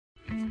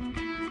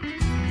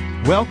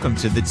Welcome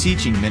to the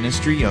teaching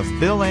ministry of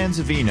Bill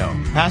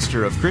Anzavino,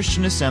 pastor of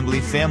Christian Assembly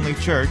Family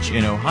Church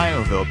in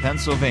Ohioville,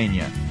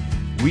 Pennsylvania.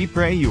 We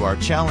pray you are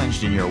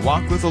challenged in your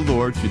walk with the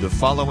Lord through the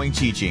following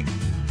teaching.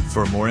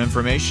 For more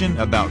information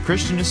about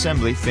Christian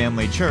Assembly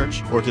Family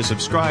Church or to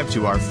subscribe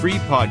to our free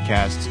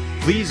podcasts,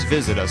 please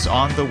visit us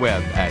on the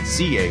web at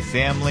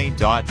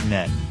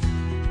cafamily.net.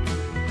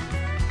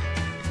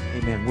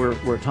 Amen.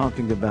 We're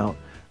talking about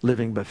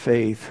living by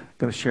faith. I'm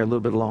going to share a little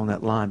bit along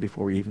that line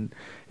before we even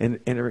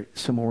enter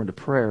some more into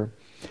prayer.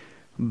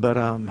 But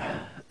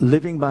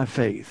living by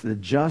faith, the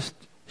just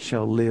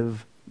shall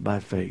live by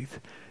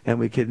faith. And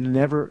we can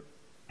never,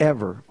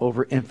 ever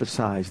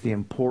overemphasize the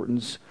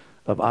importance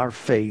of our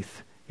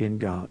faith in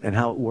God and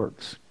how it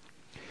works.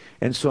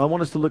 And so I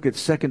want us to look at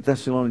 2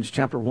 Thessalonians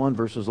chapter 1,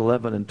 verses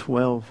 11 and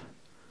 12.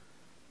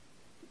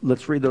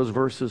 Let's read those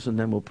verses and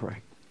then we'll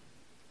pray.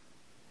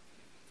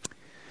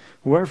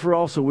 Wherefore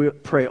also we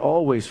pray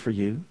always for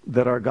you,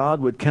 that our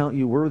God would count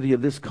you worthy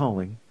of this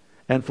calling,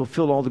 and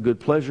fulfill all the good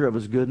pleasure of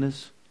his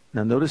goodness.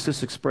 Now notice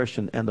this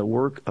expression, and the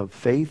work of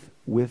faith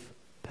with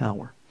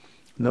power.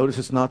 Notice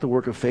it's not the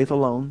work of faith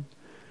alone.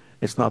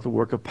 It's not the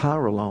work of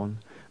power alone,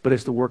 but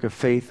it's the work of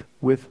faith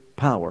with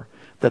power,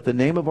 that the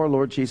name of our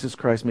Lord Jesus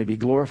Christ may be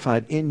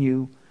glorified in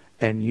you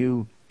and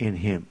you in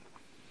him.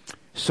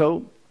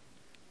 So,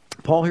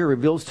 Paul here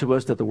reveals to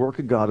us that the work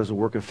of God is a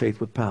work of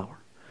faith with power.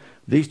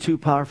 These two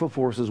powerful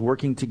forces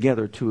working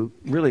together to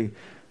really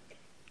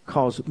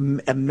cause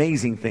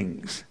amazing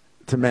things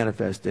to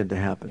manifest and to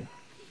happen.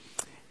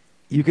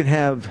 You can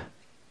have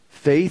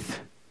faith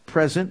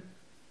present,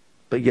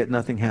 but yet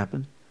nothing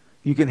happen.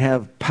 You can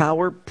have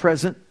power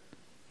present,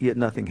 yet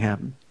nothing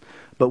happen.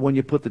 But when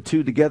you put the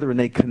two together and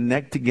they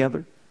connect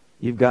together,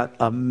 you've got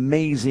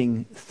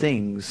amazing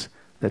things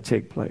that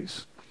take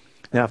place.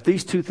 Now, if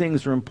these two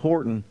things are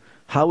important,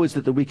 how is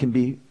it that we can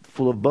be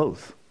full of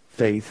both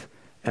faith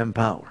and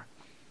power?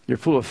 You're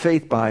full of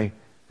faith by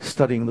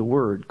studying the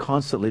Word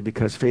constantly,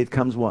 because faith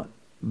comes what?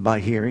 By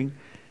hearing,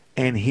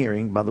 and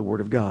hearing by the Word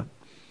of God.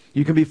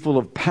 You can be full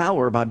of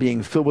power by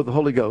being filled with the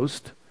Holy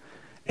Ghost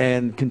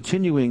and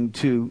continuing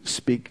to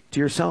speak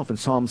to yourself in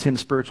psalms, hymns,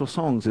 spiritual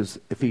songs, as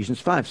Ephesians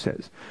 5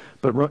 says.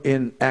 But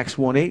in Acts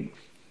 1:8,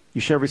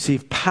 you shall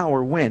receive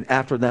power when?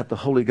 After that the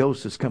Holy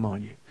Ghost has come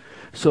on you.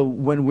 So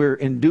when we're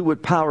endued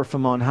with power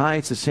from on high,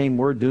 it's the same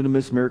word,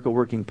 dunamis, miracle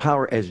working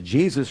power, as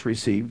Jesus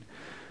received.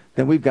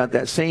 Then we've got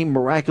that same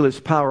miraculous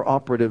power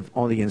operative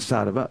on the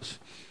inside of us.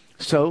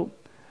 So,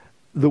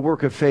 the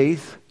work of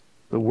faith,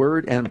 the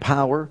Word and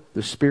power,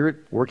 the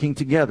Spirit working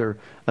together,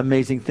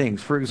 amazing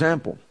things. For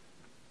example,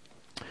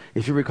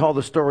 if you recall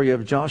the story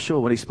of Joshua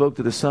when he spoke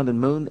to the sun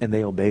and moon and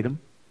they obeyed him.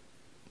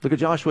 Look at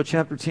Joshua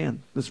chapter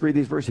 10. Let's read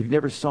these verses. If you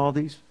never saw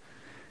these.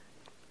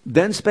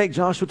 Then spake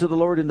Joshua to the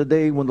Lord in the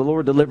day when the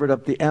Lord delivered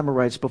up the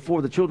Amorites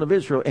before the children of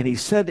Israel. And he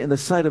said in the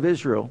sight of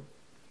Israel,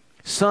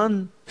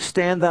 Sun,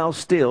 stand thou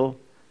still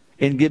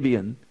in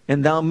Gibeon,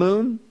 and thou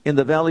moon in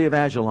the valley of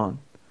Ajalon.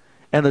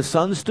 And the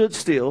sun stood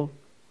still,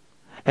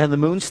 and the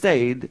moon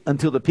stayed,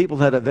 until the people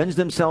had avenged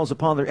themselves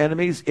upon their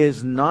enemies.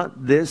 Is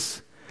not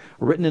this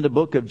written in the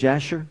book of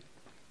Jasher?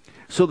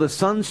 So the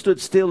sun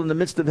stood still in the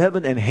midst of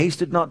heaven, and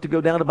hasted not to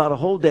go down about a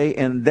whole day,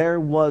 and there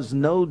was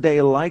no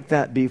day like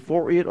that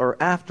before it or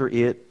after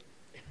it,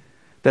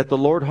 that the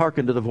Lord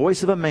hearkened to the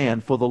voice of a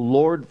man, for the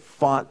Lord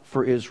fought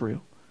for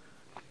Israel.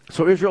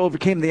 So Israel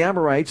overcame the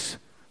Amorites.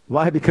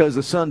 Why? Because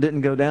the sun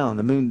didn't go down.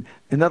 The moon,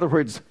 in other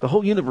words, the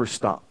whole universe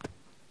stopped.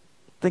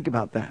 Think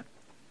about that.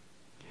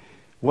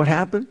 What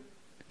happened?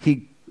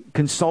 He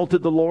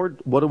consulted the Lord.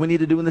 What do we need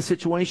to do in this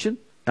situation?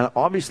 And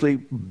obviously,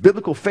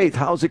 biblical faith,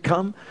 how does it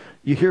come?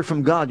 You hear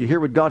from God. You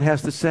hear what God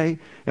has to say.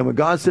 And when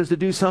God says to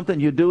do something,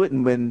 you do it.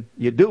 And when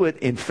you do it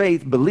in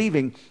faith,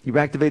 believing, you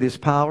activate his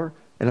power.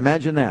 And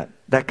imagine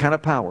that kind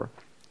of power.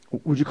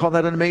 Would you call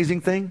that an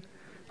amazing thing?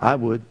 I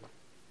would.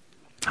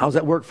 How's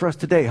that work for us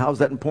today? How's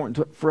that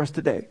important for us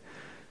today?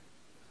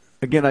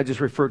 Again, I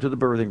just refer to the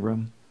birthing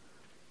room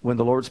when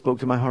the Lord spoke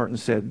to my heart and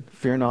said,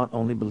 fear not,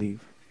 only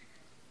believe.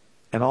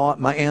 And all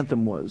my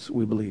anthem was,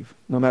 we believe.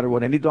 No matter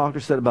what any doctor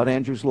said about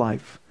Andrew's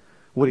life,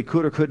 what he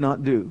could or could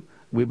not do,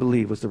 we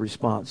believe was the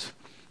response.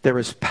 There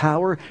is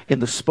power in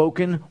the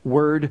spoken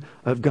word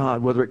of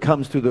God. Whether it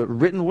comes through the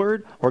written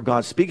word or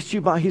God speaks to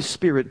you by his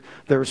Spirit,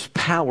 there's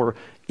power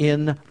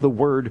in the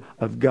word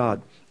of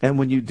God. And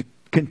when you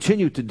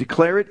continue to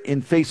declare it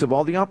in face of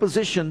all the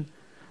opposition,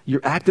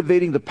 you're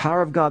activating the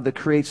power of God that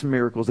creates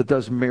miracles, that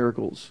does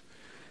miracles.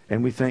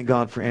 And we thank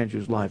God for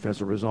Andrew's life as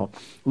a result.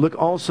 Look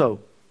also,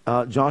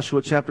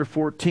 Joshua chapter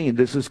 14.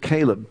 This is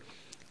Caleb.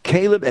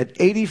 Caleb at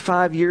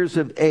 85 years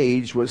of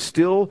age was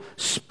still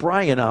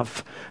spry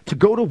enough to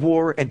go to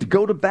war and to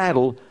go to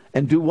battle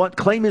and do what?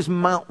 Claim his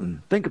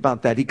mountain. Think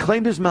about that. He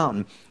claimed his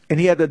mountain, and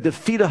he had to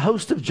defeat a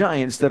host of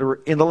giants that are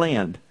in the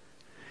land.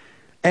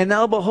 And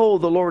now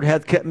behold, the Lord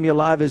hath kept me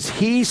alive as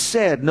he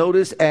said.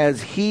 Notice,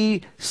 as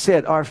he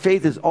said. Our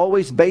faith is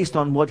always based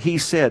on what he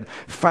said.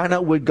 Find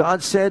out what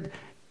God said.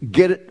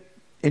 Get it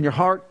in your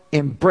heart.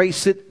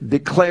 Embrace it.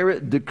 Declare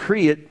it.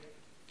 Decree it.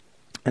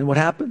 And what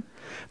happened?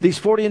 These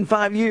 40 and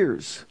 5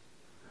 years,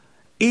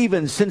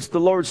 even since the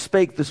Lord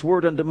spake this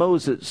word unto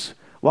Moses,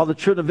 while the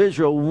children of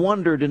Israel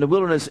wandered in the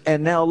wilderness,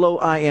 and now, lo,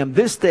 I am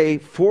this day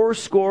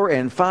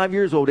 85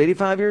 years old,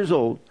 85 years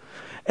old.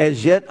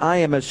 As yet I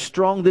am as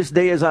strong this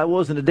day as I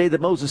was in the day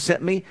that Moses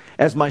sent me.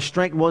 As my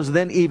strength was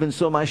then, even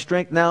so my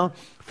strength now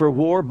for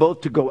war,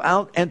 both to go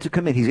out and to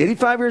come in. He's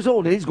 85 years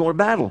old and he's going to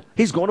battle.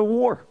 He's going to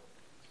war.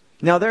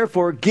 Now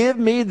therefore, give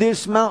me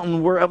this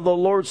mountain whereof the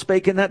Lord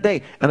spake in that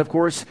day. And of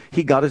course,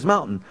 he got his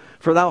mountain.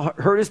 For thou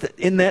heardest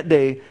in that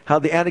day how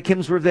the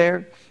Anakims were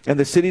there, and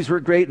the cities were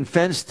great and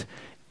fenced.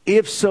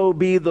 If so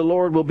be the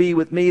Lord will be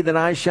with me, then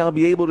I shall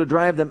be able to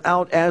drive them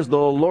out as the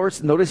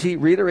Lord. Notice he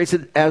reiterates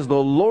it, as the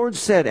Lord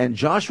said. And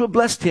Joshua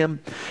blessed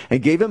him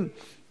and gave him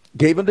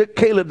to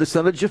Caleb, the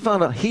son of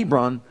Jephunneh,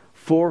 Hebron,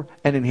 for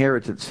an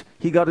inheritance.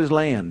 He got his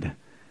land.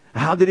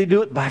 How did he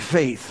do it? By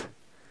faith.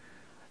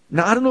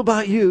 Now, I don't know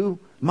about you.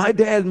 My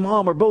dad and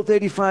mom are both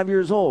 85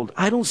 years old.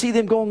 I don't see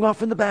them going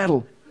off in the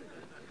battle.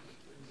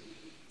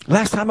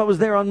 Last time I was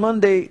there on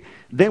Monday,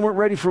 they weren't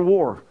ready for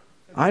war.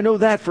 I know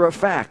that for a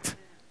fact.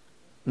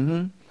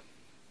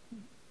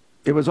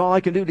 It was all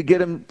I could do to get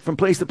them from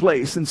place to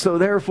place. And so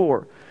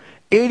therefore,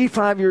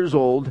 85 years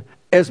old,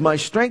 as my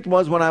strength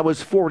was when I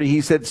was 40,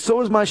 he said,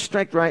 so is my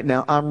strength right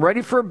now. I'm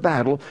ready for a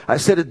battle. I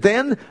said it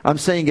then. I'm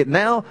saying it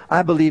now.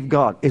 I believe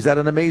God. Is that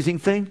an amazing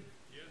thing?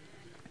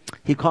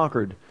 He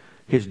conquered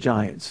his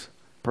giants.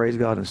 Praise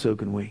God, and so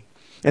can we.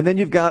 And then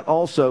you've got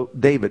also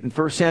David. In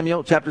 1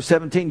 Samuel chapter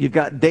 17, you've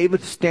got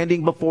David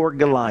standing before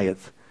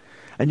Goliath.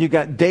 And you've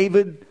got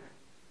David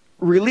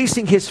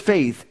releasing his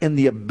faith in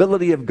the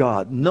ability of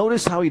God.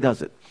 Notice how he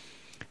does it.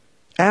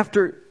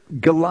 After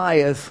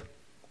Goliath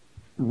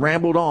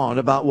rambled on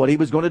about what he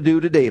was going to do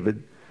to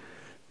David,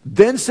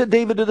 then said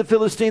David to the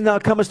Philistine, thou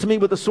comest to me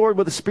with a sword,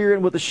 with a spear,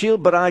 and with a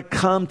shield, but I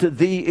come to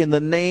thee in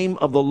the name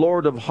of the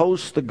Lord of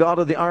hosts, the God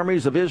of the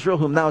armies of Israel,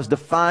 whom thou hast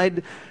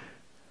defied.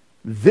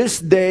 This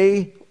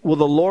day will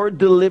the Lord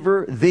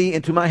deliver thee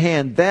into my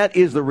hand. That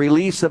is the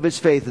release of his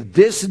faith.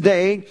 This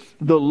day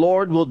the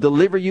Lord will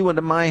deliver you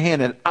into my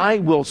hand, and I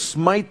will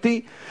smite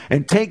thee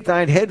and take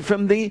thine head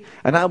from thee,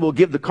 and I will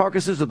give the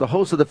carcasses of the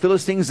host of the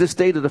Philistines this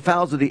day to the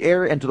fowls of the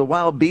air and to the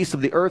wild beasts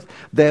of the earth,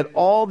 that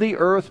all the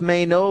earth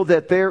may know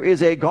that there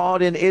is a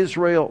God in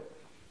Israel.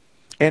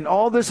 And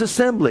all this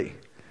assembly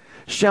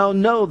shall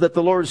know that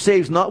the Lord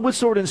saves not with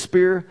sword and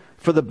spear,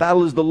 for the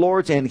battle is the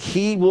Lord's, and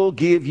he will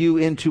give you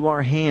into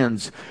our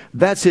hands.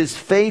 That's his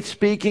faith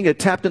speaking. It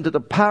tapped into the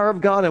power of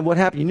God. And what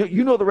happened?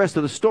 You know the rest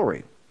of the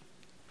story.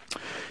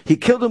 He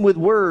killed him with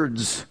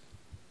words,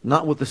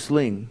 not with a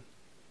sling,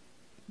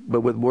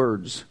 but with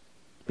words.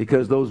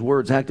 Because those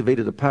words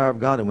activated the power of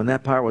God. And when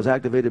that power was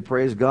activated,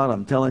 praise God,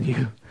 I'm telling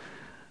you,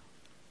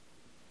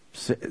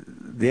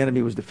 the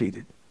enemy was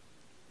defeated.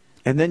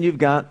 And then you've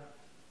got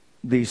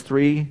these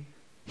three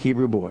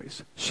Hebrew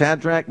boys,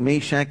 Shadrach,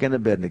 Meshach, and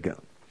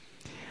Abednego.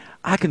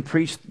 I can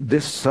preach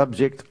this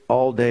subject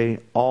all day,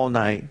 all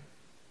night,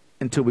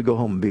 until we go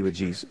home and be with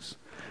Jesus.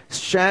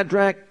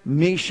 Shadrach,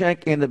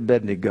 Meshach, and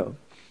Abednego,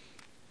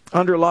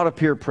 under a lot of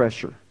peer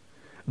pressure,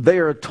 they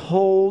are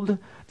told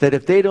that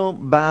if they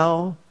don't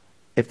bow,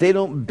 if they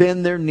don't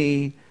bend their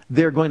knee,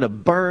 they're going to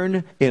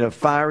burn in a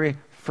fiery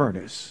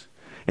furnace.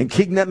 And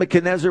King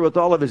Nebuchadnezzar, with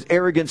all of his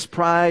arrogance,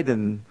 pride,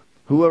 and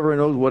whoever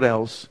knows what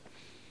else,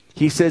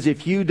 he says,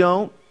 if you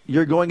don't,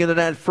 you're going into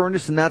that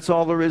furnace, and that's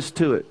all there is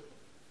to it.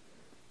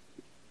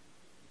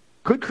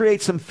 Could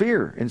create some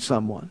fear in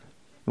someone.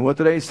 And what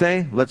did they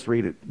say? Let's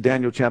read it.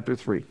 Daniel chapter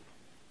 3.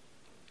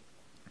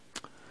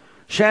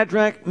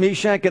 Shadrach,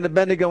 Meshach, and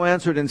Abednego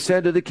answered and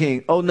said to the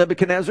king, O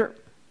Nebuchadnezzar,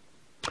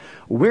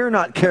 we're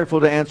not careful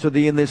to answer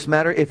thee in this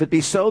matter. If it be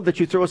so that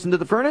you throw us into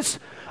the furnace,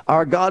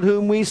 our God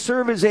whom we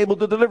serve is able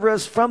to deliver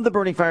us from the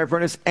burning fire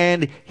furnace,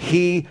 and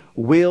he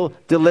will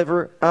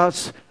deliver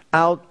us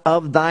out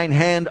of thine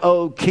hand,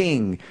 O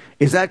king.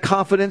 Is that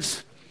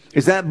confidence?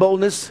 Is that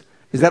boldness?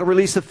 Is that a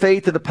release of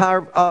faith to the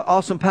power,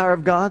 awesome power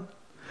of God?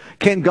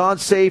 Can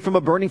God save from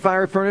a burning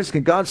fire furnace?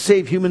 Can God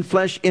save human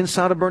flesh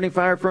inside a burning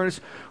fire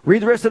furnace?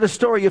 Read the rest of the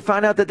story. You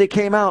find out that they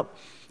came out.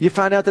 You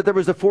find out that there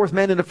was the fourth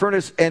man in the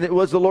furnace, and it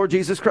was the Lord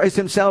Jesus Christ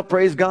himself.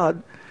 Praise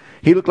God.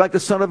 He looked like the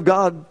Son of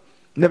God,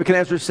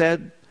 Nebuchadnezzar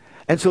said.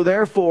 And so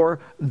therefore,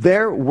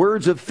 their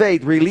words of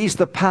faith released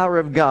the power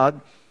of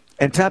God.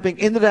 And tapping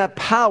into that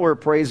power,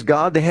 praise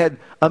God, they had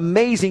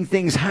amazing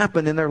things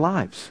happen in their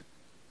lives.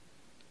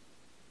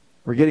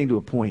 We're getting to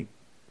a point.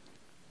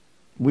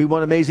 We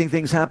want amazing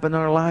things happen in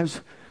our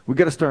lives. We've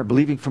got to start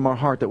believing from our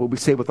heart that what we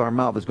say with our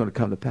mouth is going to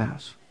come to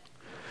pass.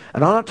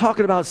 And I'm not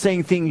talking about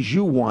saying things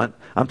you want.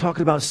 I'm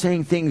talking about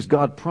saying things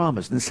God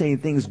promised and saying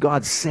things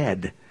God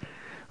said.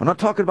 I'm not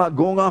talking about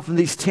going off in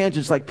these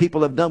tangents like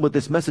people have done with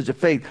this message of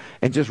faith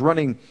and just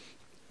running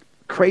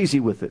crazy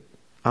with it.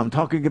 I'm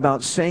talking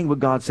about saying what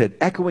God said,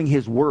 echoing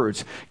his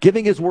words,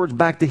 giving his words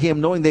back to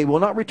him, knowing they will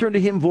not return to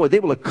him void. They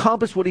will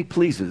accomplish what he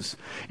pleases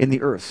in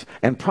the earth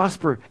and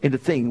prosper in the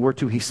thing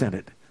whereto he sent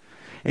it.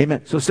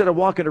 Amen. So instead of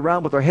walking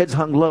around with our heads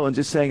hung low and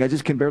just saying, I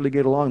just can barely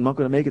get along, I'm not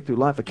going to make it through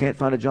life, I can't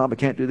find a job, I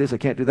can't do this, I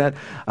can't do that,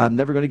 I'm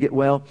never going to get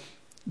well.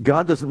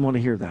 God doesn't want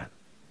to hear that.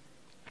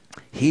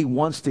 He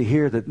wants to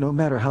hear that no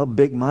matter how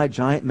big my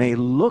giant may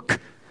look,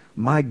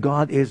 my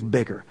God is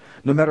bigger.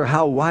 No matter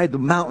how wide the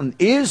mountain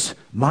is,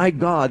 my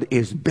God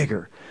is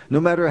bigger. No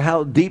matter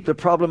how deep the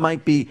problem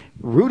might be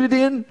rooted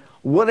in,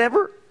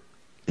 whatever,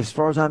 as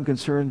far as I'm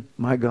concerned,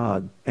 my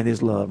God and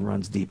His love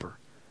runs deeper.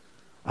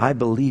 I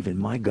believe in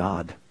my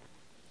God.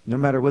 No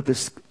matter what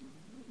this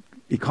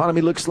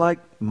economy looks like,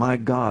 my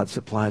God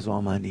supplies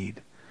all my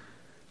need.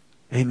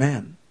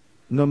 Amen.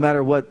 No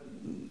matter what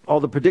all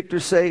the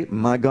predictors say,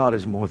 my God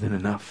is more than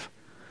enough.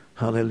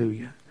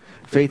 Hallelujah.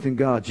 Faith in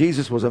God.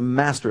 Jesus was a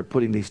master at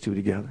putting these two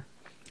together.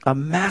 A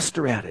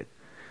master at it.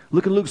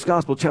 Look at Luke's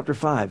Gospel, chapter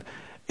 5,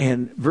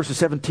 and verses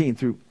 17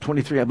 through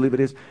 23, I believe it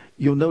is.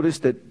 You'll notice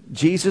that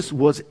Jesus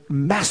was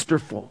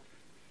masterful.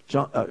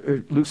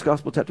 Luke's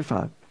Gospel, chapter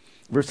 5,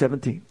 verse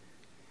 17.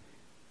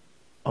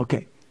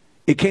 Okay.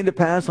 It came to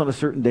pass on a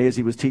certain day as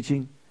he was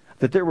teaching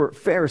that there were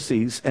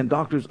Pharisees and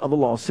doctors of the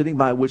law sitting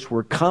by, which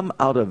were come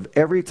out of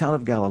every town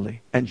of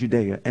Galilee and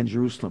Judea and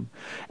Jerusalem.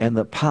 And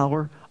the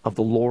power of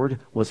the Lord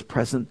was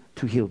present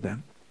to heal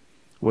them.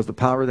 Was the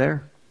power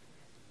there?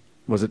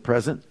 Was it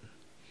present?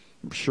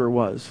 Sure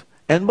was.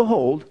 And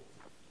behold,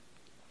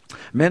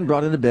 men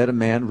brought into bed a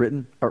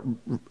man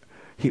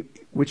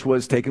which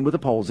was taken with a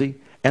palsy,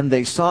 and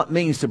they sought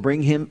means to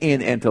bring him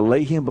in and to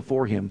lay him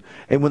before him.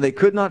 And when they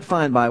could not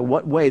find by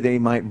what way they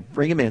might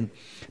bring him in,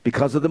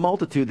 because of the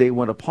multitude, they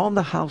went upon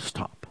the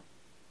housetop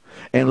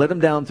and let him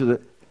down through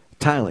the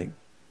tiling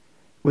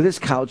with his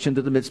couch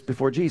into the midst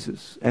before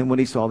Jesus. And when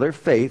he saw their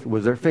faith,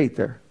 was there faith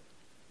there?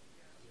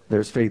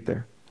 There's faith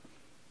there.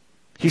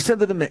 He said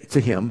to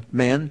him,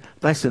 man,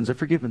 thy sins are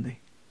forgiven thee.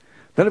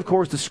 Then, of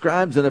course, the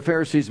scribes and the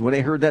Pharisees, when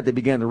they heard that, they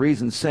began to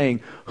reason, saying,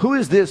 who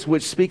is this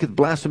which speaketh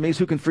blasphemies?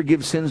 Who can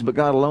forgive sins but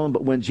God alone?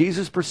 But when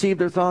Jesus perceived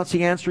their thoughts,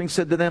 he answering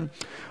said to them,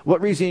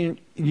 what reason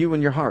you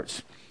in your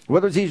hearts?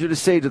 Whether it's easier to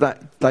say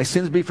to thy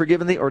sins be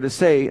forgiven thee, or to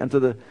say unto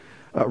the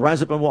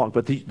rise up and walk,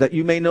 but that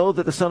you may know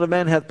that the Son of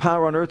Man hath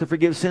power on earth to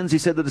forgive sins. He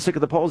said to the sick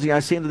of the palsy, I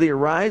say unto thee,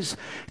 arise,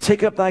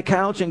 take up thy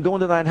couch, and go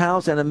into thine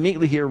house. And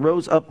immediately he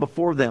arose up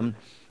before them,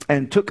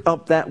 and took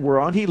up that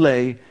whereon he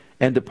lay,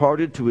 and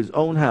departed to his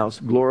own house,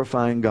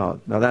 glorifying God.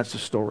 Now that's the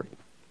story.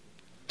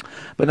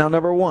 But now,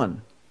 number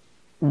one,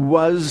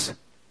 was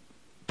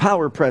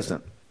power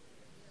present?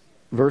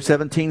 Verse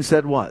 17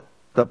 said what?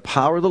 The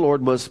power of the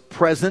Lord was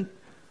present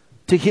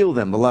to heal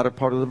them, the latter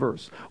part of the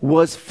verse.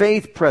 Was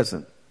faith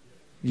present?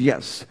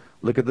 Yes.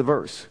 Look at the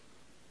verse.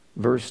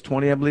 Verse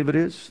 20, I believe it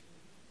is.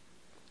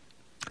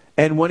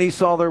 And when he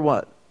saw their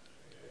what?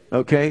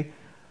 Okay.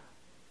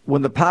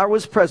 When the power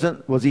was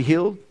present, was he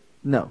healed?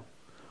 No.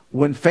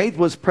 When faith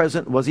was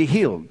present, was he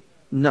healed?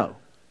 No.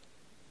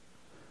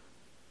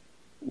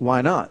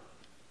 Why not?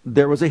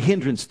 There was a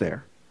hindrance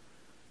there.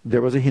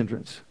 There was a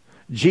hindrance.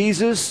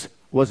 Jesus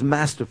was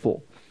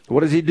masterful. What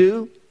does he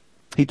do?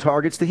 He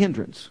targets the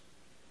hindrance.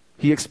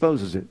 He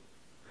exposes it.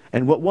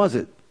 And what was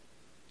it?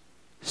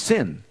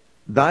 Sin.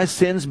 Thy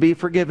sins be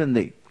forgiven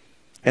thee.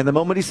 And the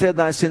moment he said,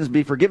 thy sins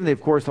be forgiven thee,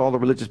 of course, all the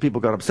religious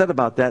people got upset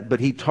about that, but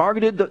he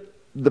targeted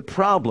the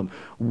problem.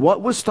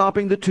 What was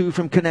stopping the two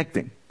from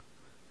connecting?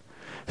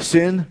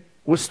 Sin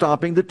was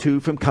stopping the two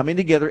from coming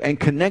together and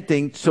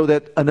connecting so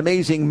that an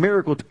amazing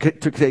miracle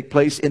took take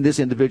place in this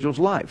individual's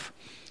life.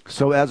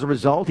 So as a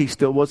result, he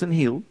still wasn't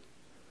healed.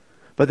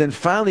 But then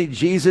finally,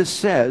 Jesus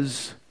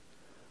says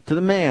to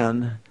the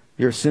man,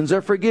 your sins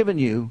are forgiven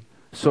you,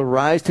 so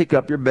rise, take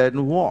up your bed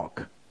and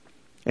walk.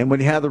 And when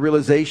he had the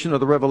realization or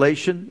the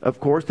revelation, of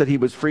course, that he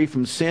was free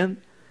from sin,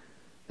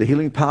 the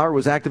healing power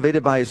was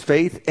activated by his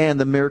faith, and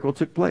the miracle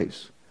took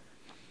place.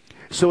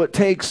 So it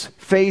takes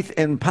faith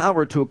and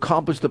power to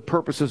accomplish the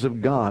purposes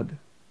of God.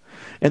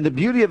 And the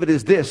beauty of it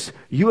is this: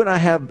 you and I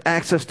have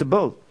access to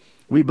both.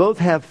 We both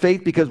have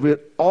faith because we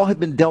all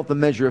have been dealt the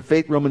measure of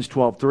faith, Romans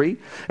 12:3.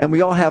 And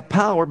we all have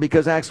power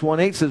because Acts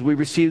 1:8 says we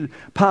received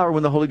power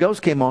when the Holy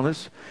Ghost came on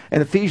us.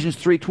 And Ephesians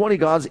 3:20,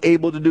 God's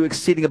able to do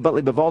exceeding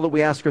abundantly above all that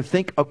we ask or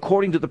think,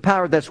 according to the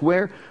power that's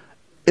where?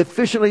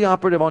 Efficiently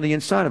operative on the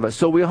inside of us.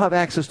 So we all have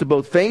access to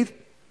both faith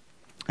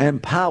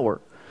and power.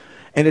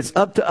 And it's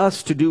up to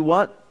us to do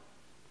what?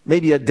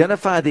 Maybe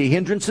identify the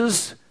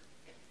hindrances,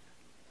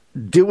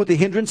 deal with the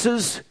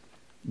hindrances,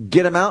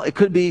 get them out. It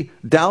could be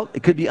doubt.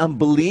 It could be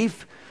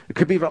unbelief. It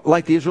could be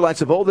like the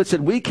Israelites of old that said,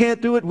 we can't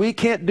do it, we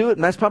can't do it.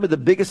 And that's probably the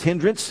biggest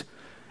hindrance.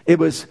 It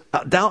was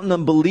doubt and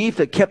unbelief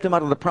that kept them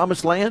out of the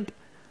promised land.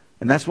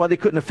 And that's why they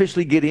couldn't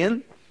officially get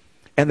in.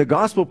 And the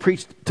gospel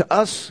preached to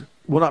us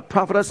will not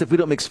profit us if we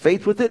don't mix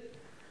faith with it.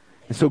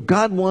 And so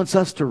God wants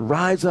us to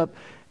rise up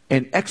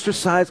and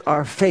exercise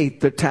our faith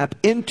to tap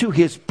into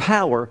his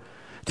power,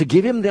 to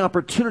give him the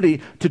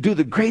opportunity to do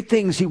the great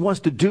things he wants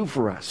to do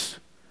for us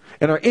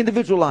in our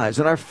individual lives,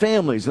 in our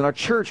families, in our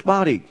church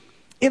body,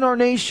 in our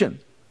nation.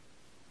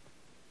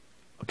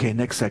 Okay,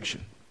 next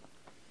section.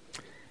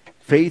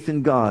 Faith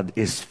in God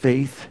is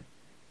faith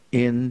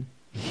in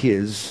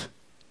his,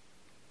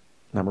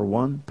 number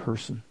one,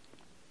 person.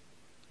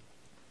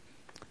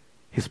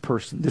 His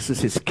person. This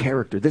is his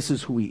character. This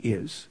is who he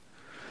is.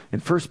 In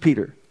 1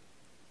 Peter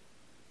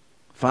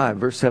 5,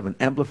 verse 7,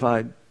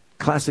 Amplified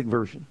Classic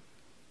Version.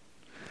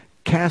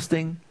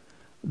 casting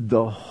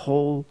the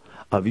whole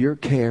of your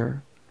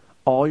care,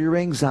 all your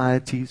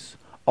anxieties,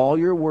 all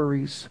your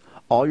worries,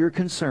 all your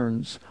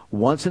concerns,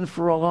 once and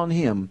for all on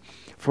Him.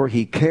 For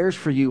He cares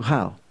for you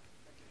how?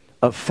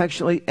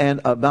 Affectionately,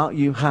 and about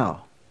you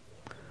how?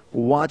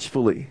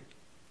 Watchfully.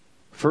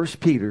 1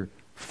 Peter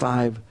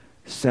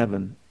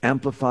 5:7,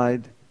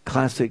 Amplified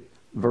Classic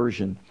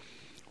Version.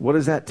 What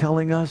is that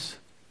telling us?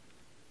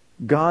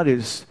 God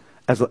is,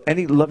 as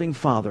any loving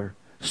Father,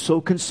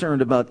 so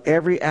concerned about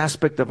every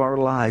aspect of our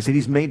lives, and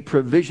He's made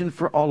provision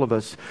for all of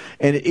us.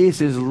 And it is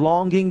His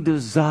longing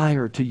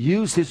desire to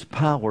use His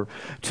power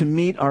to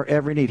meet our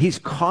every need. He's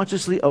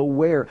consciously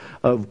aware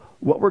of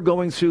what we're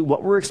going through,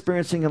 what we're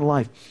experiencing in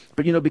life.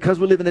 But because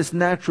we live in this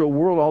natural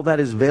world, all that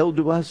is veiled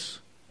to us.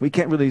 We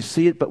can't really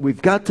see it, but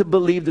we've got to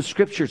believe the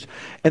Scriptures.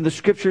 And the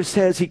Scripture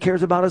says He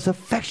cares about us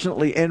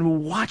affectionately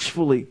and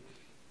watchfully.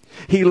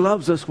 He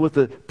loves us with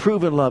a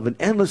proven love, an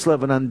endless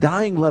love, an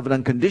undying love, an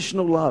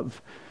unconditional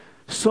love.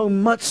 So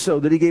much so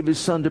that He gave His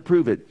Son to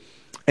prove it.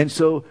 And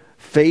so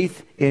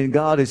faith in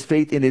God is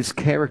faith in His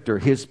character,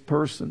 His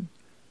person.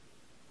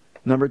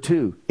 Number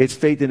 2, it's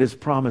faith in His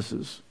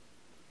promises.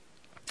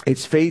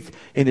 It's faith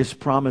in His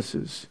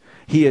promises.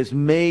 He has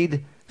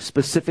made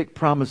specific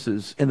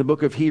promises in the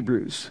book of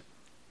Hebrews,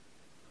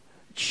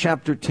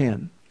 chapter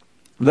 10.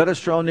 Let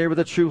us draw near with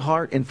a true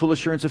heart in full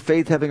assurance of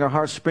faith, having our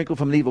hearts sprinkled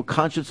from an evil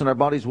conscience and our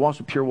bodies washed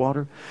with pure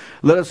water.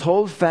 Let us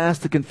hold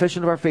fast the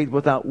confession of our faith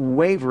without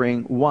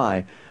wavering.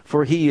 Why?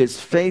 For He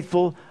is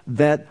faithful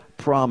that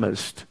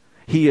promised.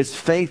 He is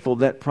faithful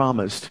that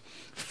promised.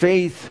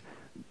 Faith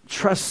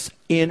trusts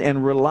in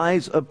and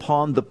relies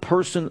upon the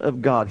person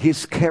of God,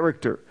 His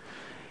character,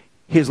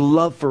 His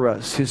love for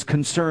us, His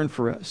concern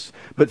for us.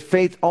 But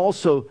faith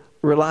also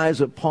relies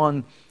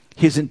upon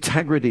His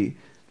integrity,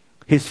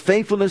 His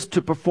faithfulness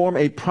to perform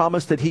a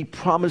promise that He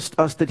promised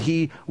us that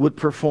He would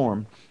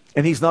perform.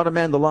 And He's not a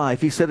man to lie.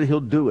 If He said it,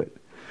 He'll do it.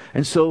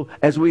 And so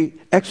as we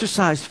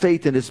exercise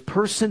faith in His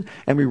person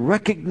and we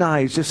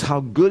recognize just how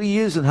good He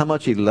is and how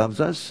much He loves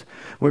us,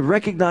 we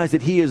recognize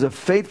that He is a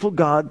faithful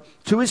God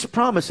to His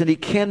promise, and He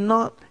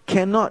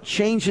cannot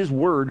change His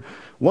word.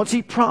 Once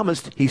He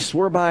promised, He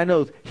swore by an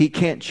oath. He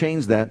can't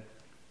change that.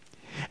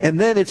 And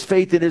then it's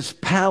faith in His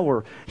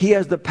power. He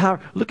has the power.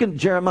 Look in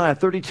Jeremiah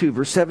 32,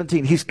 verse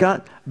 17. He's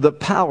got the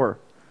power.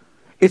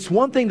 It's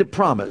one thing to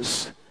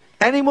promise.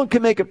 Anyone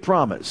can make a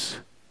promise.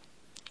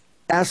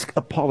 Ask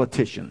a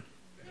politician.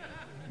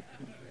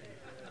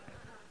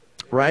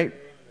 Right?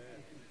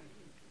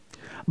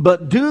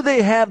 But do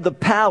they have the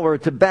power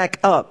to back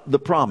up the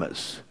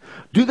promise?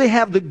 Do they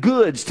have the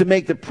goods to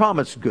make the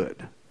promise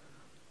good?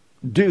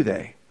 Do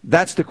they?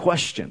 That's the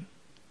question.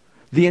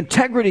 The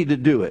integrity to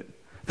do it.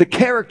 The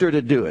character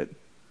to do it.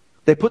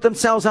 They put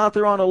themselves out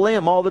there on a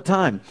limb all the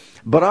time.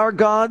 But our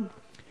God,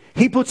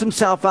 He puts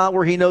Himself out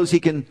where He knows He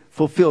can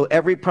fulfill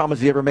every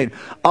promise He ever made.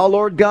 Our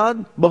Lord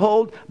God,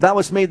 behold, Thou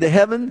hast made the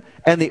heaven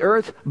and the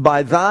earth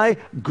by Thy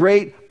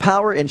great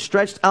power and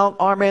stretched out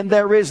arm, and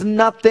there is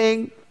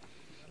nothing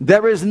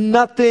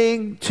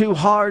too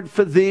hard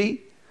for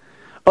Thee.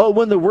 Oh,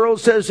 when the world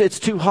says it's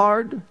too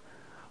hard,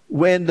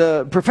 when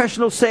the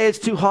professionals say it's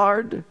too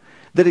hard,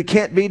 that it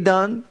can't be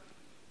done,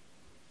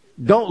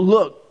 don't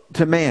look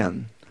to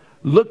man.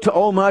 Look to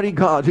Almighty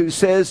God, who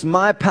says,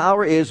 my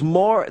power is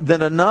more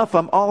than enough.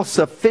 I'm all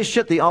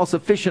sufficient, the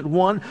all-sufficient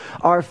one.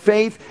 Our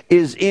faith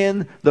is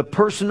in the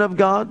person of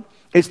God.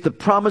 It's the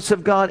promise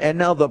of God, and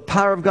now the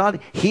power of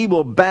God. He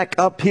will back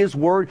up His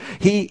word.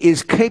 He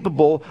is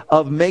capable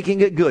of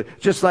making it good.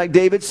 Just like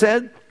David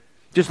said,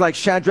 just like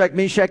Shadrach,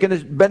 Meshach, and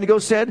Abednego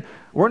said,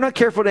 we're not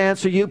careful to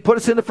answer you. Put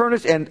us in the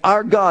furnace, and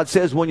our God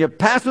says, when you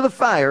pass through the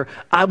fire,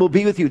 I will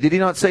be with you. Did He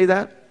not say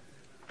that?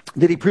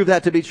 Did He prove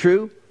that to be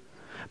true?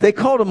 They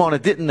called Him on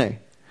it, didn't they?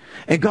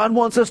 And God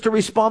wants us to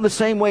respond the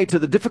same way to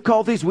the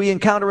difficulties we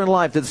encounter in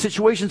life, to the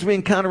situations we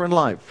encounter in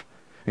life,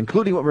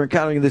 including what we're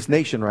encountering in this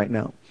nation right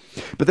now.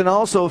 But then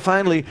also,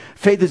 finally,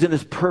 faith is in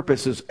His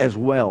purposes as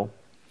well.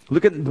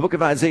 Look at the book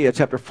of Isaiah,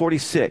 chapter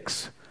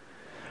 46.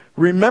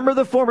 Remember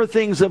the former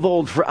things of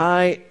old, for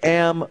I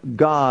am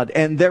God,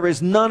 and there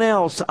is none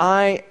else.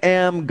 I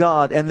am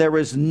God, and there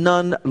is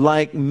none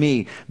like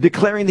me.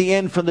 Declaring the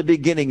end from the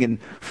beginning,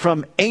 and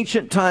from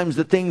ancient times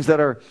the things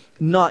that are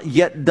not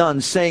yet done,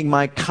 saying,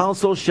 my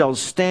counsel shall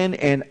stand,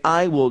 and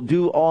I will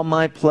do all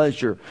my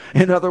pleasure.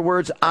 In other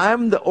words,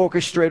 I'm the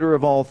orchestrator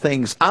of all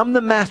things. I'm the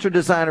master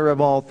designer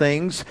of all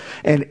things,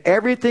 and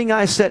everything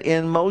I set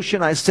in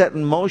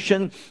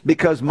motion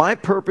because my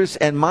purpose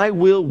and my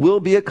will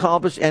be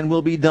accomplished and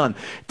will be done.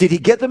 Did He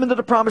get them into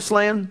the promised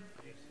land?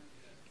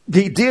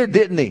 He did,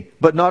 didn't He?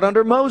 But not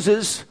under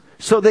Moses.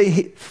 So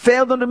they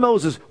failed under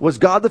Moses. Was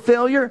God the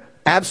failure?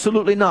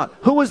 Absolutely not.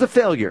 Who was the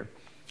failure?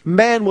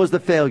 Man was the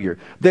failure.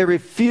 They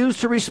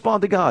refused to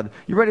respond to God.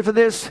 You ready for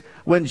this?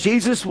 When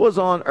Jesus was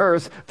on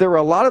earth, there were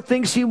a lot of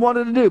things He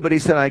wanted to do, but He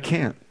said, I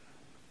can't.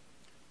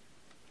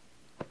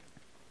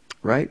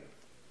 Right?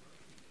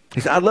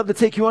 He said, I'd love to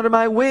take you under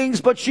my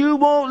wings, but you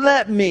won't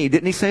let me.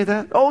 Didn't He say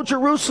that? Oh,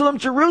 Jerusalem,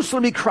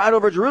 Jerusalem. He cried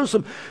over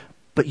Jerusalem,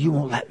 but you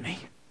won't let me.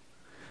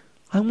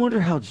 I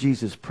wonder how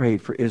Jesus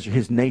prayed for Israel,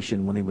 his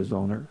nation, when he was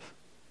on earth.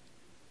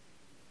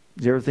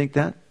 Did you ever think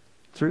that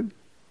through?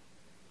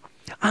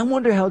 I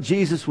wonder how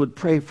Jesus would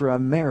pray for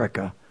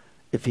America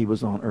if he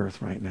was on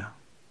earth right now.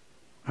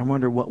 I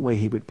wonder what way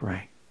he would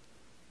pray.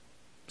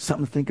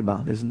 Something to think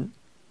about, isn't it?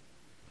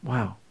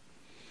 Wow.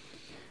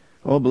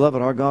 Oh,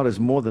 beloved, our God is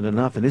more than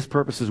enough, and his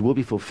purposes will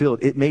be fulfilled.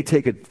 It may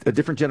take a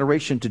different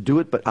generation to do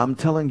it, but I'm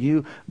telling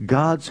you,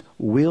 God's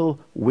will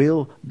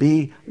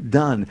be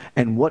done.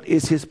 And what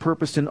is his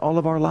purpose in all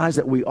of our lives?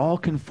 That we all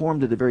conform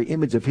to the very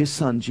image of his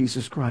Son,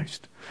 Jesus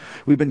Christ.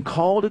 We've been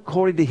called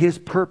according to his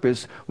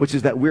purpose, which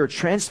is that we're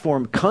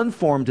transformed,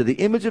 conformed to the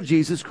image of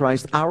Jesus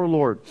Christ, our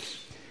Lord.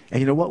 And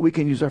you know what? We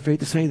can use our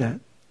faith to say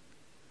that.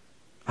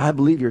 I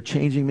believe you're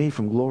changing me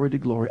from glory to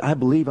glory. I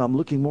believe I'm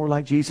looking more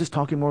like Jesus,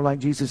 talking more like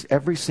Jesus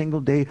every single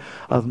day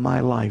of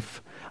my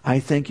life. I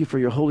thank you for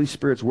your Holy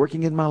Spirit's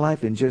working in my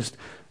life and just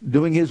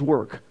doing his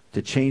work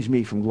to change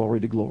me from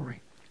glory to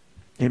glory.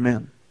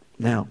 Amen.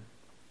 Now,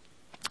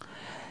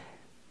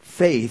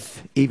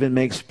 faith even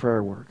makes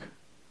prayer work.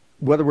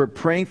 Whether we're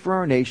praying for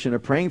our nation or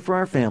praying for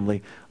our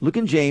family, look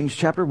in James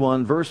chapter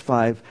 1, verse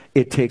 5,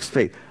 it takes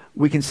faith.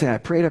 We can say, I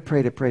prayed,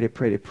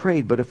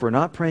 but if we're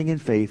not praying in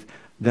faith,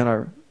 then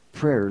our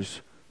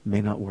prayers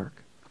may not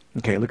work.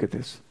 Okay, look at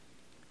this.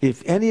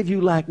 If any of you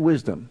lack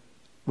wisdom,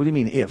 what do you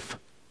mean if?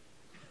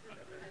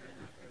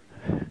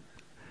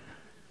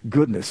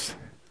 Goodness.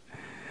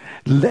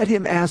 Let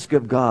him ask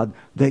of God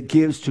that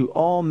gives to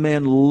all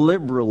men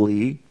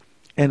liberally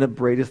and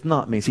upbraideth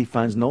not. Means he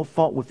finds no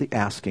fault with the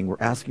asking. We're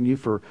asking you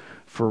for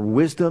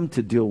wisdom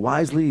to deal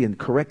wisely and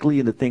correctly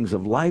in the things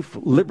of life.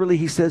 Liberally,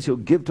 he says he'll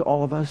give to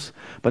all of us.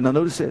 But now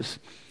notice this.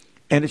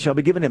 And it shall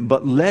be given him.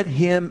 But let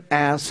him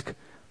ask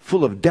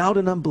full of doubt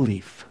and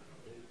unbelief.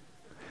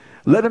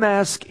 Let him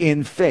ask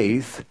in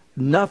faith,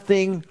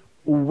 nothing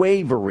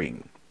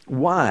wavering.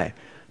 Why?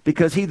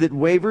 Because he that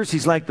wavers,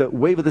 he's like the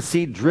wave of the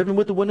sea, driven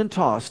with the wind and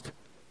tossed.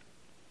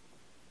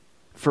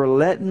 For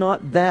let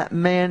not that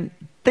man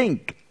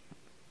think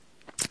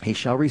he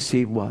shall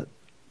receive what?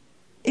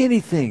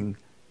 Anything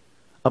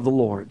of the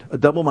Lord. A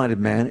double-minded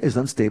man is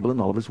unstable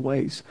in all of his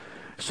ways.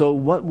 So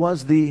what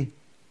was the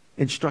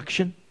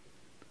instruction?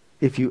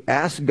 If you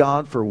ask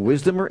God for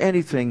wisdom or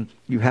anything,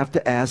 you have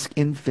to ask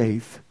in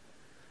faith.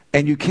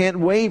 And you can't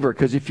waver,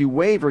 because if you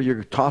waver,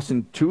 you're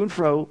tossing to and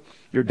fro,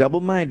 you're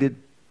double-minded,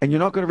 and you're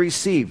not going to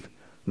receive.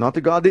 Not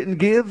that God didn't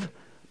give,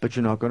 but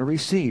you're not going to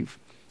receive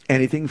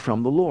anything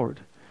from the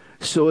Lord.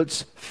 So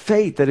it's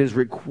faith that is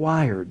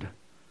required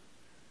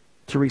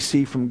to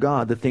receive from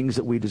God the things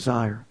that we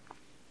desire.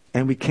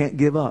 And we can't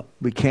give up.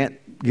 We can't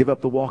give up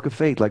the walk of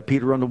faith like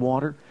Peter on the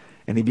water.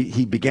 And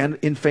he began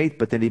in faith,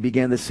 but then he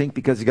began to sink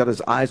because he got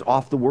his eyes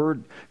off the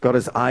Word, got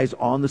his eyes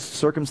on the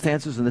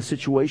circumstances and the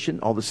situation,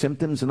 all the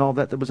symptoms and all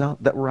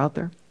that were out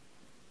there.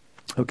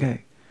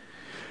 Okay.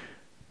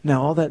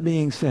 Now, all that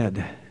being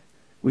said,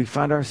 we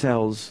find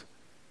ourselves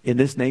in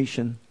this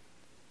nation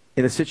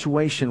in a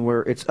situation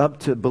where it's up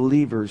to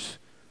believers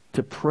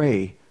to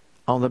pray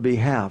on the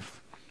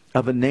behalf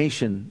of a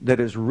nation that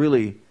has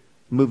really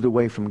moved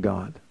away from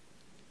God.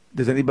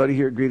 Does anybody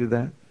here agree to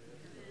that?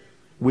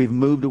 We've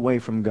moved away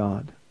from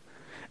God.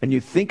 And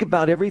you think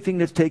about everything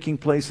that's taking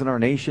place in our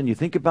nation. You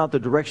think about the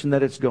direction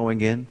that it's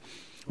going in.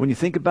 When you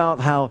think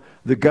about how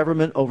the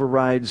government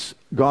overrides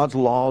God's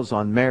laws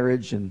on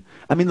marriage. And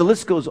I mean, the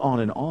list goes on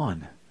and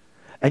on.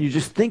 And you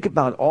just think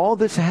about all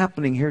this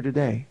happening here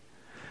today.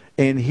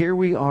 And here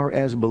we are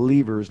as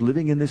believers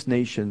living in this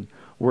nation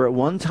where at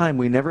one time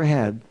we never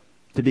had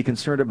to be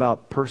concerned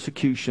about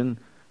persecution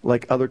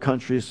like other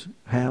countries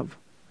have.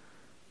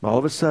 All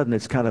of a sudden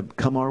it's kind of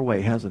come our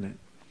way, hasn't it?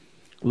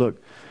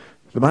 Look,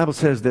 the Bible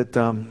says that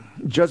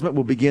judgment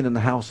will begin in the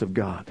house of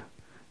God.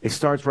 It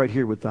starts right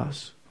here with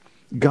us.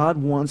 God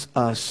wants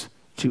us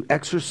to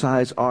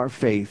exercise our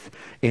faith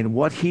in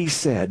what He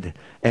said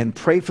and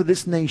pray for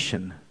this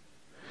nation.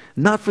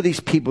 Not for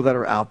these people that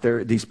are out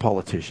there, these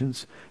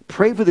politicians.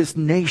 Pray for this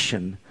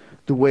nation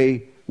the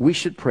way we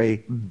should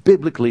pray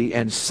biblically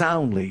and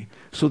soundly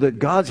so that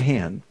God's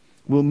hand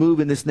will move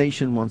in this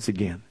nation once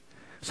again.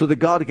 So that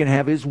God can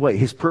have His way.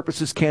 His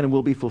purposes can and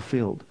will be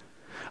fulfilled.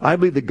 I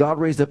believe that God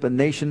raised up a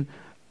nation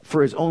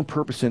for His own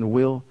purpose and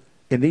will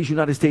in these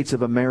United States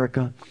of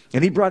America.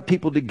 And He brought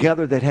people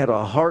together that had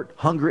a heart,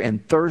 hunger,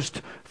 and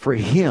thirst for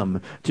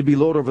Him to be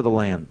Lord over the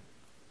land.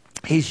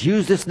 He's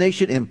used this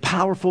nation in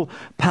powerful,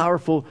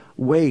 powerful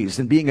ways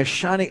and being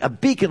a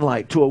beacon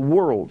light to a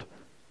world.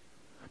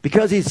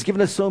 Because He's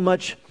given us so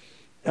much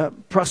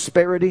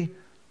prosperity,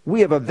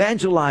 we have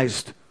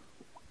evangelized,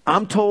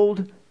 I'm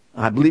told,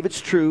 I believe it's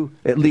true,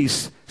 at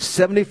least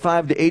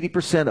 75 to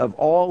 80% of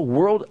all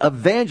world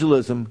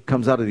evangelism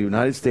comes out of the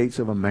United States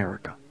of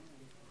America.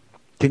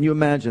 Can you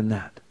imagine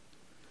that?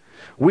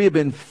 We have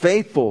been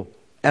faithful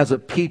as a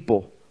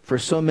people for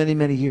so many,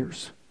 many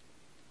years.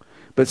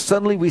 But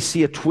suddenly we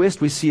see a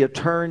twist, we see a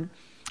turn,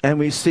 and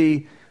we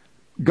see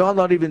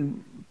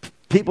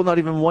people not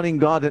even wanting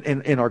God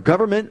in our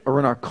government or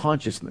in our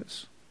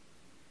consciousness.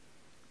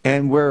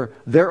 And where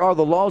there are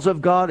the laws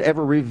of God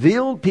ever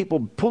revealed,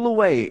 people pull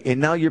away, and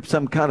now you're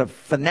some kind of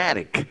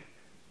fanatic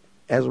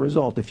as a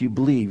result if you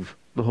believe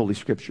the Holy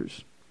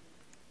Scriptures.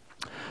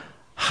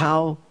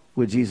 How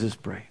would Jesus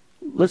pray?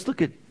 Let's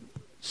look at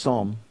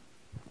Psalm,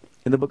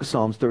 in the book of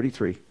Psalms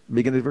 33,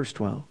 beginning at verse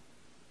 12.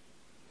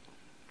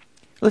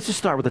 Let's just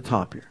start with the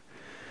top here.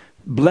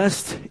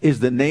 Blessed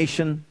is the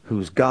nation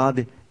whose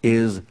God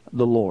is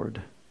the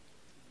Lord.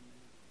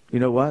 You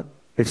know what?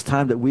 It's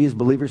time that we as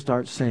believers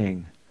start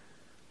saying,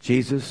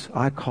 Jesus,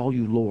 I call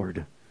you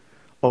Lord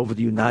over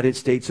the United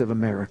States of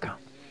America.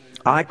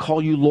 I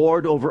call you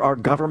Lord over our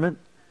government.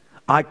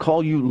 I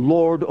call you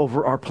Lord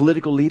over our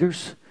political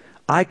leaders.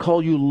 I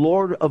call you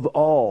Lord of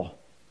all.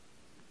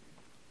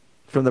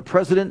 From the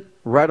president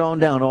right on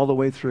down all the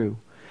way through.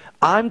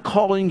 I'm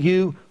calling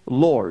you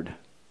Lord.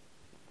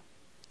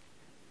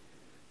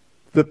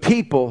 The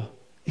people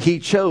he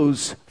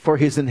chose for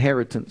his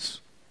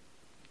inheritance.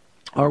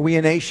 Are we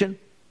a nation?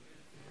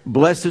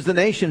 Blessed is the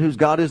nation whose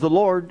God is the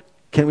Lord.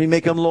 Can we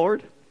make him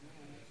Lord?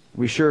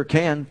 We sure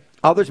can.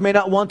 Others may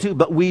not want to,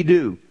 but we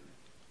do.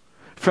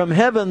 From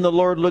heaven the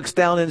Lord looks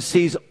down and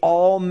sees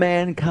all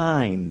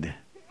mankind.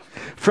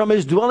 From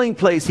his dwelling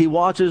place he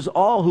watches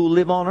all who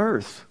live on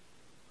earth.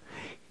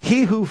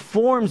 He who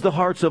forms the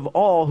hearts of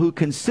all, who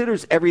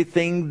considers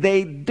everything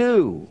they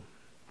do.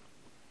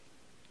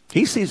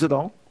 He sees it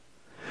all.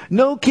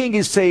 No king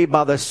is saved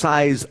by the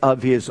size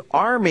of his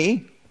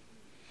army.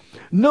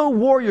 No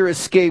warrior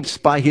escapes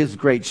by his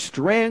great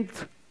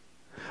strength.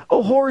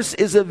 A horse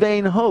is a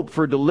vain hope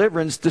for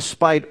deliverance.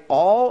 Despite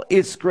all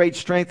its great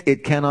strength,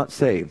 it cannot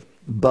save.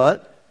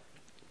 But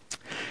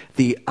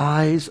the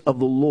eyes of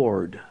the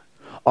Lord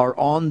are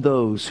on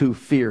those who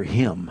fear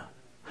him,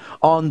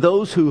 on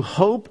those who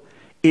hope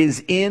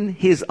is in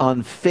his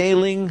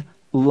unfailing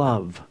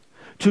love,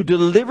 to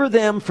deliver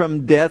them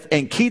from death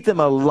and keep them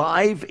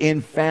alive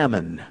in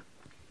famine.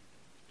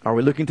 Are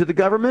we looking to the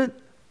government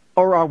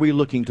or are we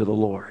looking to the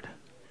Lord?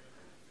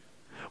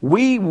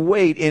 We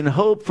wait in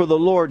hope for the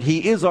Lord.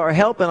 He is our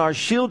help and our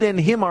shield. In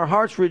him our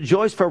hearts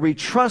rejoice, for we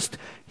trust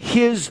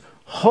his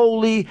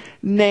holy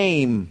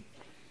name.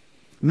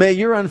 May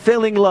your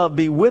unfailing love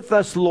be with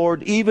us,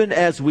 Lord, even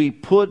as we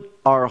put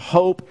our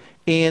hope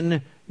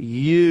in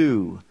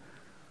you.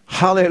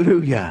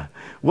 Hallelujah.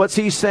 What's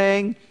he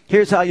saying?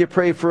 Here's how you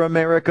pray for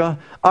America.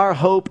 Our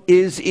hope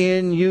is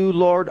in you,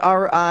 Lord.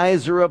 Our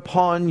eyes are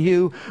upon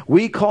you.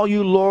 We call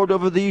you Lord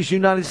over these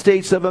United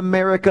States of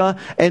America,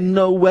 and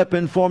no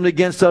weapon formed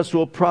against us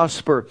will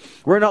prosper.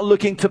 We're not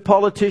looking to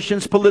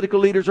politicians, political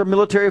leaders, or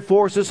military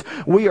forces.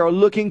 We are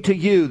looking to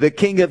you, the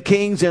King of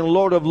Kings and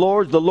Lord of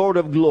Lords, the Lord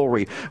of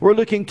Glory. We're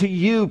looking to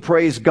you,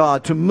 praise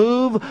God, to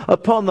move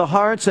upon the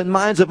hearts and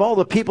minds of all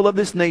the people of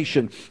this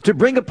nation, to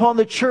bring upon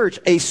the church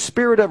a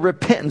spirit of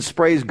repentance,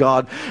 praise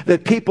God,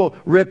 that people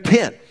repent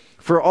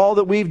for all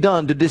that we've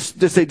done to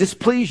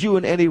displease you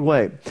in any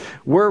way.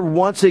 We're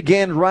once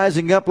again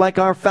rising up like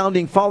our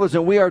founding fathers,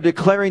 and we are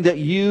declaring that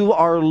you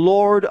are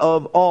Lord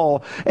of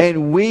all,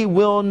 and we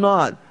will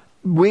not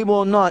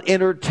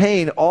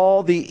entertain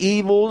all the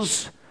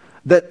evils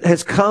that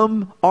has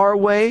come our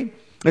way.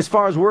 As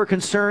far as we're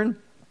concerned,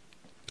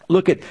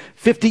 look at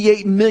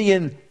 58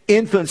 million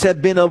infants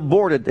have been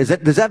aborted.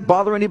 Does that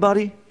bother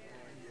anybody?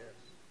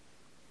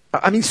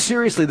 I mean,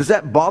 seriously, does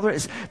that bother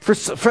us? For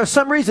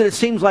some reason, it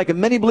seems like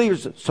many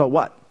believers, so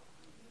what?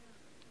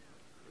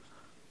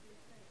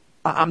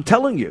 I'm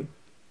telling you.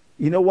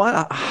 You know what?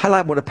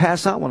 I want to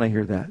pass out when I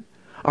hear that.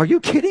 Are you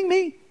kidding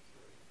me?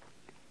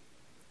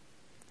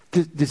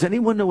 Does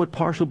anyone know what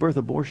partial birth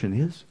abortion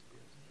is?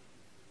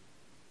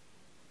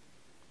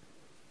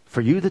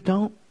 For you that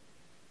don't,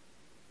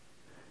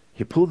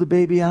 you pull the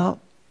baby out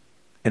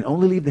and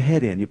only leave the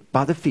head in,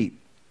 by the feet.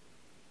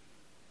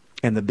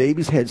 And the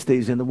baby's head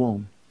stays in the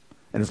womb.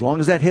 And as long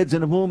as that head's in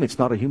the womb, it's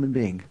not a human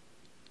being.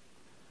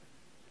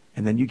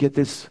 And then you get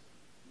this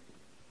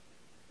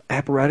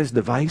apparatus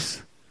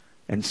device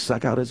and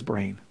suck out its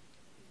brain.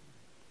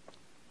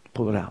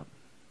 Pull it out.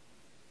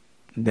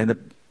 And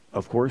then,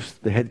 of course,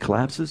 the head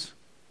collapses.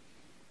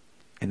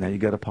 And now you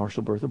got a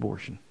partial birth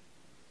abortion.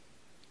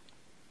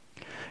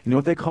 You know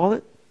what they call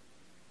it?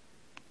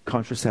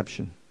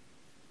 Contraception.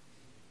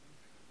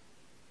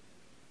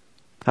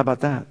 How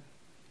about that?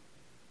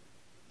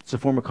 It's a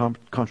form of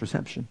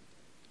contraception.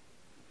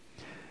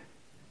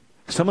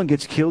 Someone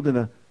gets killed in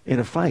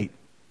a fight.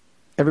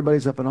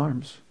 Everybody's up in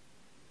arms.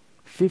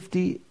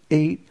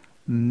 58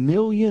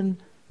 million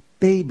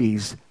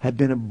babies have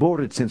been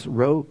aborted since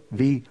Roe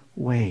v.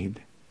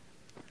 Wade.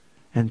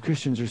 And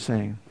Christians are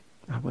saying,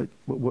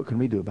 what can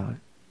we do about it?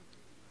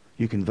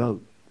 You can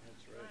vote.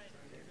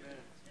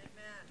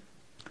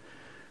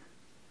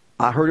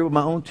 I heard it with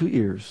my own 2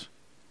 ears.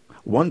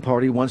 One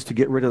party wants to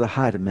get rid of the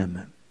Hyde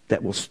Amendment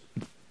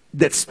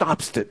that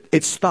stops it.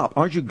 It stopped.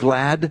 Aren't you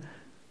glad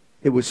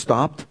it was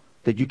stopped?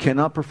 That you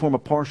cannot perform a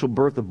partial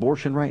birth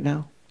abortion right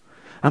now?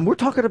 And we're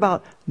talking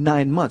about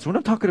 9 months. We're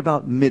not talking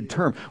about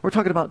midterm. We're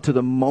talking about to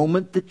the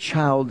moment the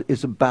child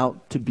is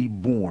about to be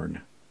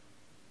born.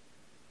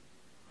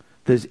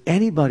 Does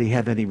anybody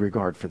have any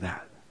regard for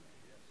that?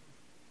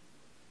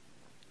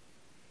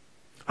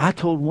 I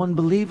told one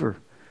believer,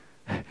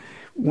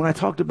 when I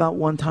talked about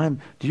one time,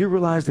 do you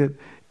realize that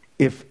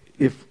if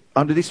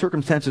under these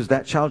circumstances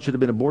that child should have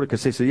been aborted,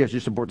 because they said, yes,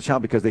 just abort the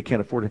child because they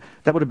can't afford it,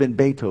 that would have been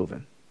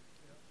Beethoven.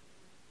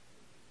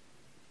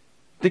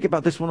 Think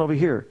about this one over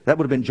here. That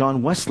would have been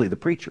John Wesley, the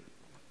preacher.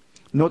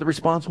 You know what the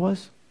response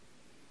was?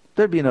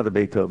 There'd be another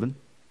Beethoven.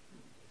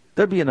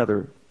 There'd be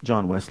another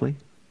John Wesley.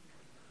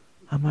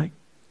 I'm like,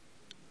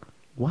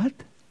 what?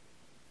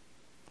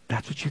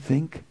 That's what you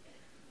think?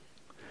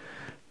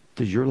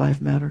 Does your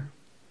life matter?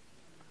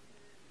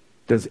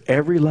 Does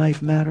every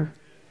life matter?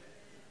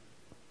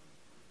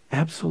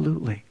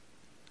 Absolutely.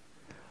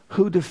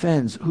 Who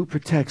defends, who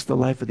protects the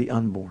life of the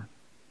unborn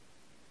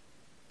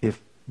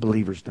if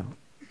believers don't?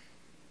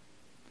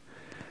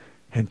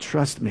 And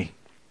trust me,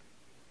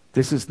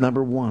 this is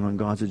number one on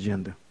God's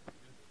agenda.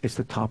 It's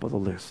the top of the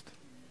list.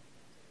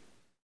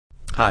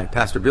 Hi,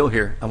 Pastor Bill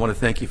here. I want to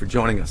thank you for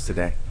joining us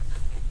today.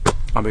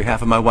 On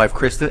behalf of my wife,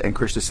 Krista, and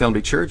Christian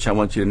Assembly Church, I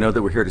want you to know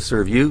that we're here to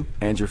serve you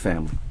and your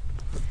family.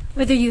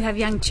 Whether you have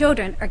young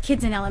children or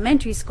kids in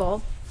elementary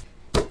school,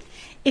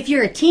 if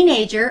you're a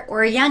teenager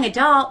or a young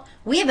adult,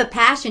 we have a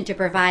passion to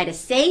provide a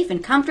safe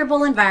and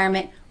comfortable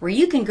environment where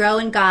you can grow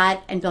in God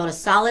and build a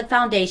solid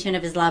foundation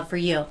of His love for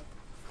you.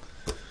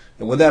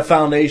 And with that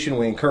foundation,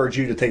 we encourage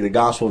you to take the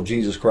gospel of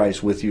Jesus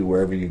Christ with you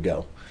wherever you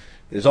go.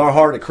 It is our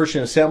heart at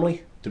Christian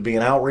Assembly to be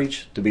an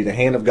outreach, to be the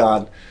hand of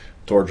God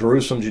toward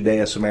Jerusalem,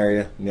 Judea,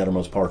 Samaria, and the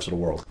uttermost parts of the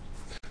world.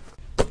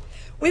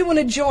 We want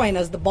to join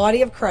as the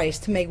body of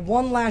Christ to make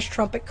one last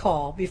trumpet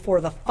call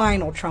before the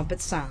final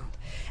trumpet sound,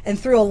 and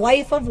through a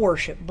life of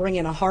worship bring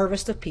in a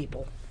harvest of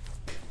people.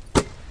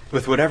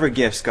 With whatever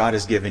gifts God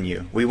has given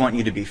you, we want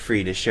you to be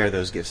free to share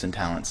those gifts and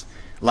talents.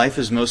 Life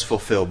is most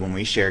fulfilled when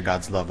we share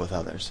God's love with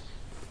others.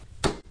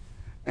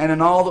 And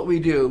in all that we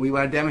do, we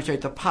want to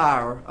demonstrate the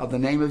power of the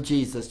name of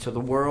Jesus to the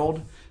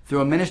world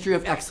through a ministry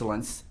of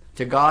excellence,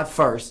 to God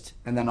first,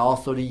 and then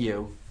also to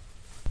you.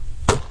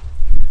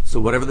 So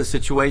whatever the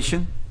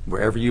situation,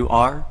 wherever you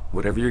are,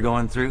 whatever you're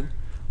going through,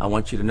 I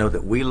want you to know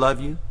that we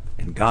love you,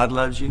 and God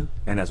loves you,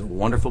 and has a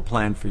wonderful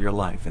plan for your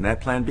life. And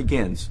that plan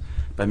begins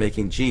by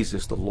making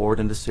Jesus the Lord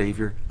and the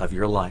Savior of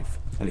your life.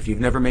 And if you've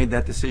never made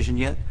that decision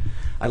yet,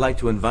 I'd like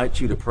to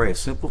invite you to pray a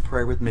simple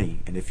prayer with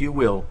me. And if you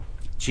will,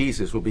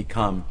 Jesus will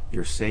become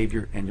your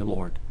Savior and your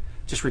Lord.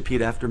 Just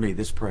repeat after me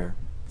this prayer.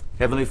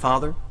 Heavenly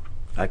Father,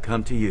 I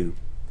come to you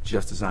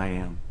just as I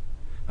am.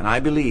 And I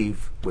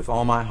believe with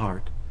all my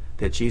heart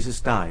that Jesus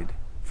died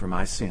for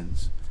my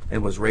sins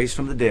and was raised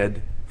from the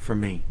dead for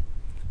me.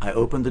 I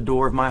open the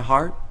door of my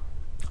heart.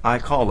 I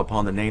call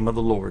upon the name of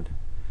the Lord.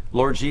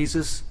 Lord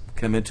Jesus,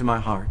 come into my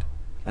heart.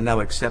 I now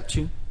accept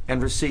you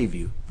and receive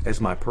you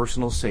as my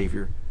personal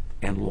Savior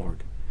and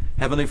Lord.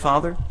 Heavenly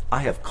Father, I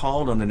have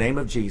called on the name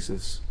of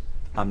Jesus.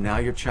 I'm now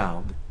your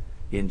child.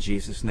 In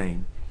Jesus'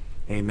 name,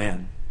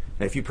 amen.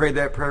 Now, if you prayed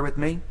that prayer with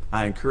me,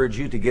 I encourage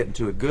you to get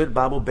into a good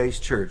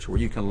Bible-based church where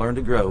you can learn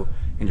to grow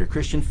in your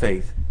Christian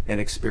faith and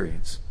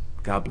experience.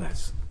 God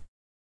bless.